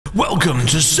Welcome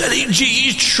to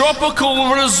SeliG's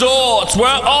Tropical Resort,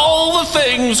 where all the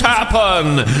things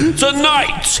happen.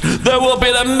 Tonight, there will be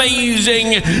an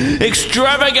amazing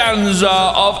extravaganza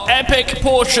of epic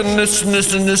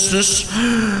portionlessness,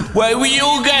 where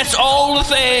we'll get all the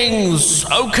things.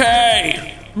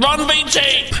 Okay. Run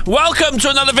VT! Welcome to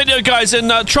another video, guys, in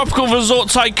Tropical Resort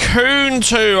Tycoon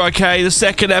 2, okay? The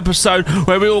second episode,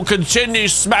 where we will continue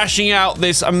smashing out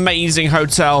this amazing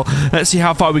hotel. Let's see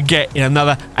how far we get in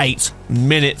another 8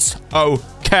 minutes.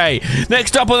 Okay.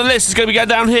 Next up on the list is going to be going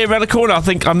down here around the corner. I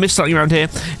think I missed something around here.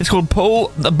 It's called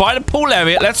pool. By the pool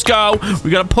area. Let's go. We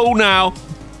got a pool now.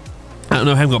 I don't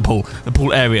know, I haven't got a pool. The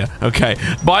pool area. Okay.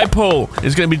 Buy pool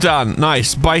is going to be done.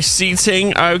 Nice. Buy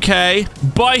seating. Okay.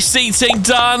 Buy seating.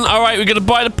 Done. All right. We're going to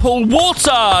buy the pool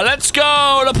water. Let's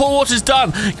go. The pool water's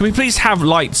done. Can we please have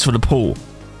lights for the pool?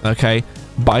 Okay.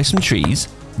 Buy some trees.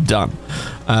 Done.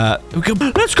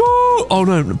 Let's go. Oh,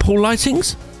 no. Pool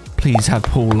lightings? Please have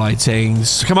pool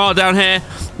lightings. Come on down here.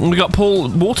 We got pool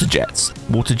water jets.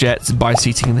 Water jets. Buy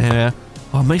seating in here.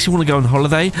 Oh, it makes me want to go on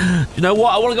holiday. You know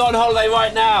what? I want to go on holiday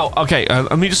right now. Okay,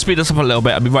 let me just speed this up a little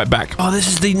bit. I'll be right back. Oh, this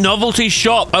is the novelty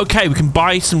shop. Okay, we can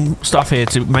buy some stuff here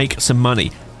to make some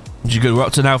money. Which is good. We're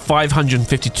up to now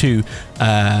 552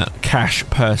 cash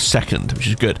per second, which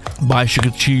is good. Buy sugar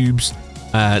tubes.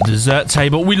 Dessert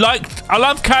table. I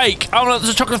love cake. Oh, no, there's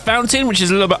a chocolate fountain, which is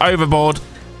a little bit overboard.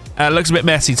 Looks a bit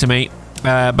messy to me.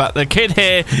 But the kid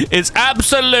here is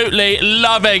absolutely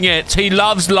loving it. He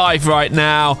loves life right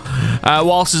now.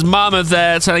 Whilst his mum is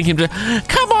there telling him to,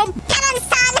 come on,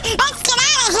 son, let's get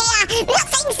out of here. We've got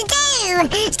things to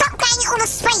do. Stop going all the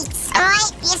sweets, all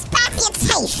right? It's bad for your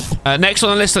teeth. Next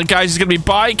on the list, guys, is going to be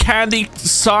buy candy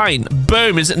sign.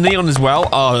 Boom. Is it neon as well?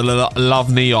 Oh, I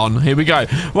love neon. Here we go.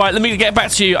 Right, let me get back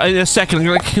to you in a second. I'm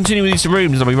going to continue with these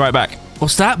rooms. I'll be right back.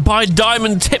 What's that? Buy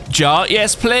diamond tip jar?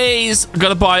 Yes, please. I'm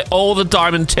going to buy all the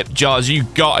diamond tip jars you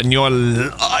got in your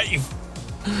life.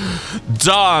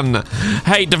 Done.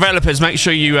 Hey, developers, make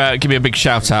sure you give me a big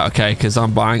shout out, okay? Because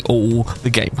I'm buying all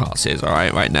the GamePasses, all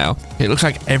right now. It looks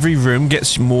like every room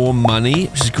gets more money,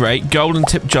 which is great. Golden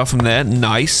tip jar from there.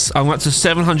 Nice. I'm up to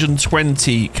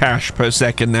 720 cash per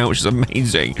second now, which is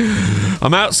amazing.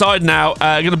 I'm outside now.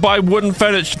 Going to buy wooden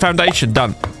foundation.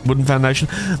 Done. Wooden foundation.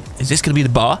 Is this going to be the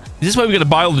bar? Is this where we're going to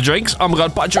buy all the drinks? Oh, my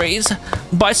God. Buy trees.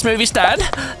 Buy smoothie stand.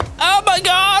 Oh, my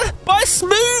God. Buy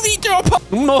smoothie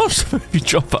dropper. More smoothie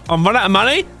dropper. I'm running out of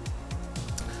money.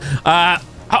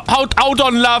 Hold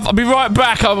on, love. I'll be right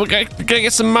back. I'm going to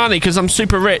get some money because I'm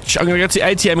super rich. I'm going to go to the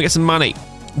ATM and get some money.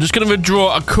 I'm just going to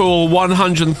withdraw a cool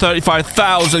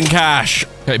 135,000 cash.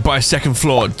 Okay, buy second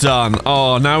floor. Done.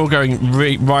 Oh, now we're going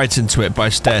right into it by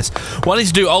stairs. What I need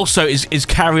to do also is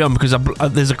carry on because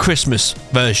there's a Christmas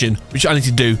version, which I need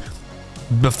to do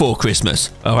before Christmas.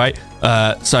 All right?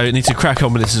 So I need to crack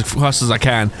on with this as fast as I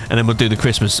can, and then we'll do the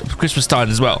Christmas tide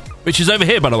as well, which is over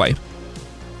here, by the way.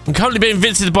 I'm currently being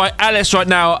visited by Alice right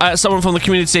now, someone from the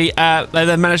community. They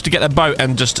then managed to get their boat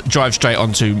and just drive straight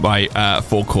onto my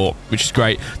forecourt, which is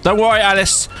great. Don't worry,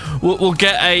 Alice. We'll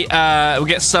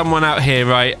get someone out here,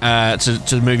 right,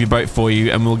 to move your boat for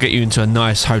you, and we'll get you into a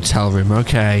nice hotel room.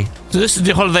 Okay. So this is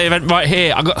the holiday event right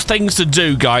here. I've got things to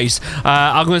do, guys.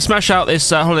 I'm going to smash out this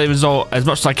holiday resort as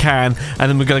much as I can, and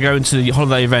then we're going to go into the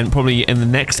holiday event probably in the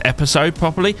next episode,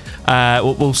 probably.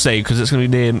 We'll see, because it's going to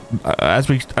be near,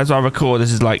 as I record,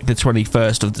 this is like the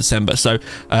 21st of December. So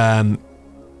the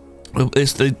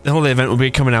holiday event will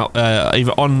be coming out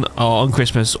either on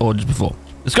Christmas or just before.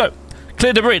 Let's go.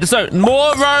 Clear debris. So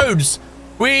more roads.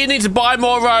 We need to buy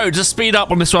more roads. Just speed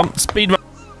up on this one. Speed.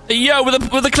 Yo, with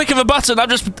a click of a button, I've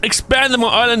just expanded my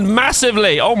island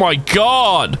massively. Oh my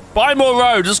God. Buy more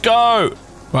roads. Let's go.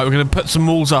 Right, we're going to put some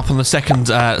walls up on the second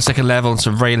level and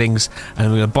some railings, and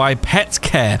we're going to buy pet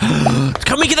care.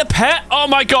 Can we get a pet? Oh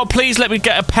my God, please let me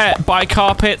get a pet. Buy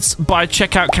carpets, buy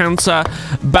checkout counter,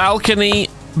 balcony,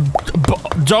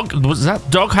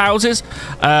 dog houses,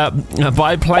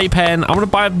 buy playpen. I want to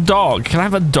buy a dog. Can I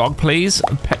have a dog, please?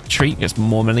 A pet treat gets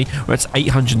more money. We're at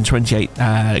 828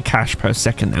 cash per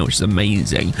second now, which is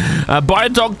amazing. Buy a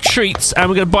dog treats, and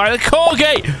we're going to buy the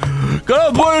corgi.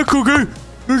 Gotta buy a corgi.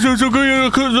 The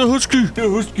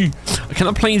husky. Can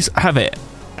I please have it?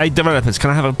 Hey, developers, can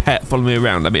I have a pet follow me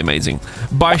around? That'd be amazing.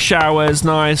 Buy showers,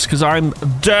 nice, because I'm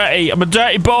dirty. I'm a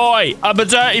dirty boy. I'm a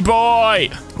dirty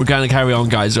boy. We're going to carry on,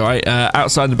 guys, all right?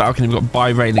 Outside the balcony, we've got buy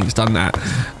railings, done that.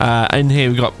 In here,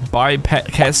 we've got buy pet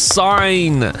care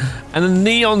sign and a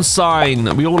neon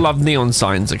sign. We all love neon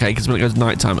signs, okay? Because when it goes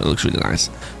nighttime, it looks really nice.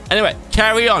 Anyway,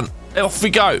 carry on. Off we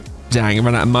go. Dang, I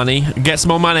ran out of money. Get some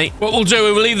more money. What we'll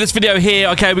do, we'll leave this video here.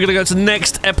 Okay, we're going to go to the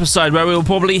next episode where we'll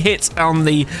probably hit on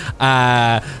the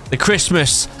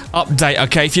Christmas update,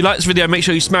 okay? If you like this video, make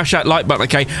sure you smash that like button,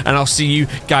 okay? And I'll see you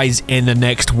guys in the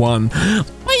next one.